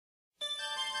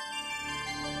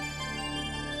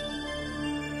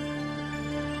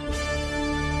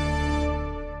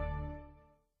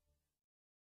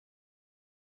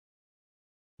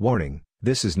Warning,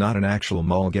 this is not an actual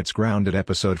mall gets grounded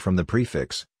episode from the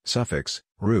prefix, suffix,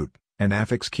 root, and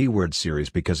affix keyword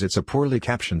series because it's a poorly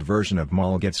captioned version of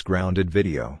mall gets grounded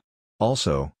video.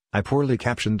 Also, I poorly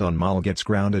captioned on mall gets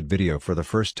grounded video for the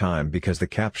first time because the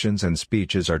captions and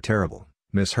speeches are terrible,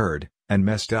 misheard, and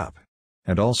messed up.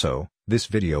 And also, this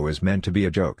video is meant to be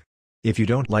a joke. If you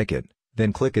don't like it,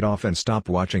 then click it off and stop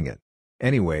watching it.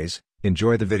 Anyways,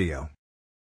 enjoy the video.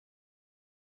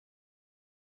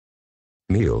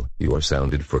 Meal, you are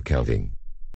sounded for counting.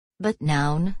 But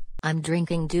noun, I'm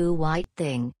drinking do white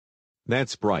thing.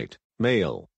 That's bright,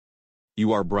 male.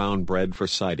 You are brown bread for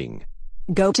citing.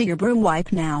 Go to your broom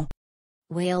wipe now.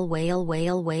 Whale whale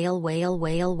whale whale whale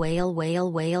whale whale whale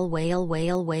whale whale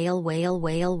whale whale whale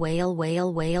whale whale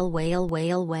whale whale whale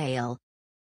whale whale.